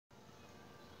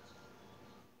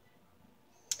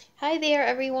Hi there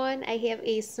everyone, I have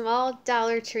a small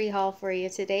Dollar Tree haul for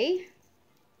you today.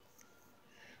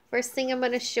 First thing I'm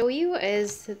going to show you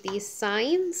is these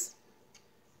signs.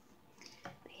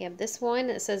 I have this one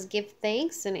that says give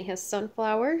thanks and it has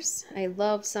sunflowers. I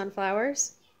love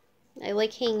sunflowers. I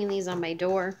like hanging these on my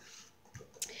door.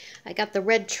 I got the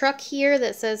red truck here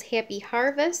that says happy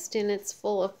harvest and it's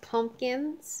full of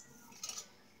pumpkins.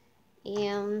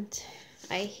 And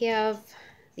I have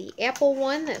the apple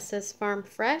one that says Farm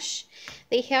Fresh.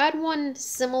 They had one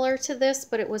similar to this,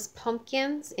 but it was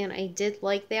pumpkins, and I did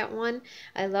like that one.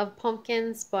 I love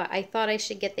pumpkins, but I thought I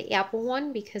should get the apple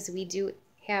one because we do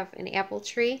have an apple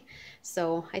tree.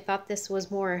 So I thought this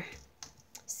was more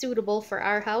suitable for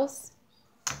our house.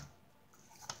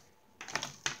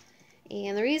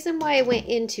 And the reason why I went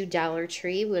into Dollar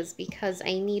Tree was because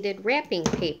I needed wrapping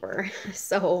paper.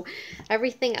 So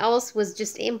everything else was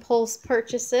just impulse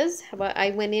purchases, but I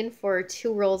went in for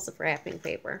 2 rolls of wrapping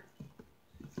paper.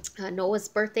 Noah's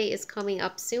birthday is coming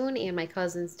up soon, and my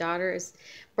cousin's daughter's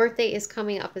birthday is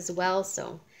coming up as well,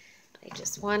 so I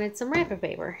just wanted some wrapping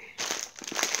paper.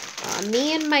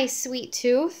 Me and my sweet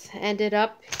tooth ended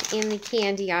up in the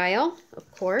candy aisle, of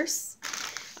course.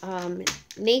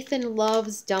 Nathan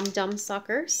loves Dum Dum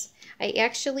Suckers. I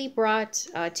actually brought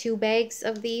 2 bags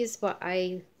of these, but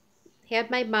I had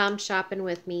my mom shopping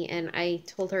with me, and I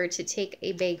told her to take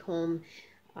a bag home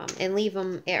and leave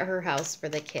them at her house for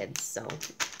the kids. So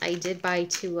I did buy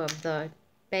 2 of the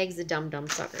bags of Dum Dum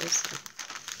Suckers.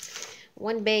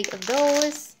 1 bag of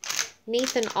those.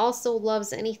 Nathan also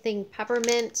loves anything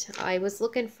peppermint. I was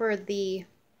looking for the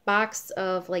box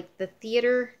of like the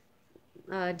theater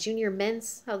Junior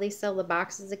Mints, how they sell the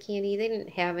boxes of candy. They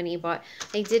didn't have any, but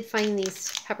I did find these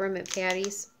peppermint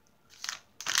patties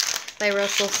by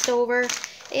Russell Stover.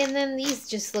 And then these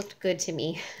just looked good to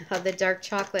me. The dark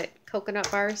chocolate coconut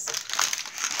bars.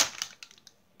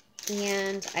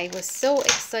 And I was so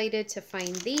excited to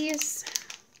find these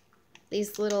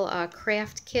little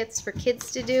craft kits for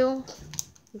kids to do.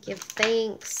 Give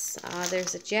thanks.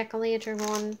 There's a jack-o'-lantern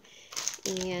one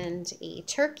and a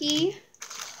turkey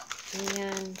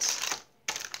and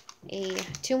a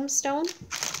tombstone.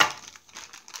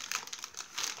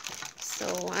 So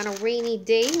on a rainy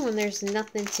day when there's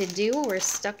nothing to do, we're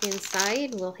stuck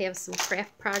inside, we'll have some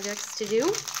craft projects to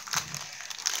do.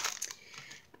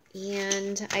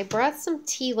 And I brought some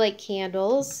tea light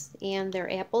candles, and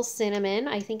they're apple cinnamon.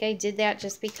 I think I did that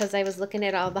just because I was looking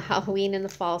at all the Halloween and the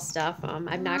fall stuff.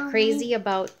 I'm not crazy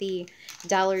about the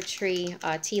Dollar Tree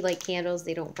tea light candles.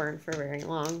 They don't burn for very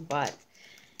long, but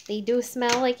they do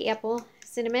smell like apple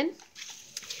cinnamon.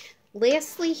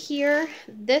 Lastly here,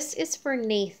 this is for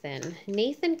Nathan.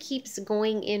 Nathan keeps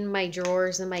going in my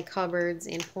drawers and my cupboards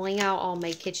and pulling out all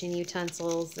my kitchen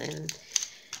utensils, and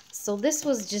so this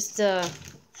was just a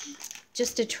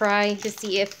try to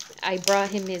see if I brought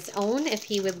him his own, if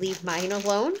he would leave mine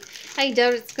alone. I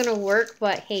doubt it's gonna work,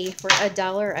 but hey, for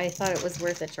 $1, I thought it was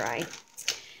worth a try.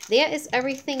 That is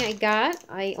everything I got.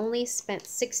 I only spent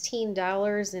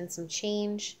 $16 and some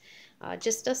change.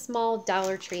 Just a small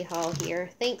Dollar Tree haul here.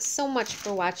 Thanks so much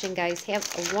for watching, guys. Have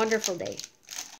a wonderful day.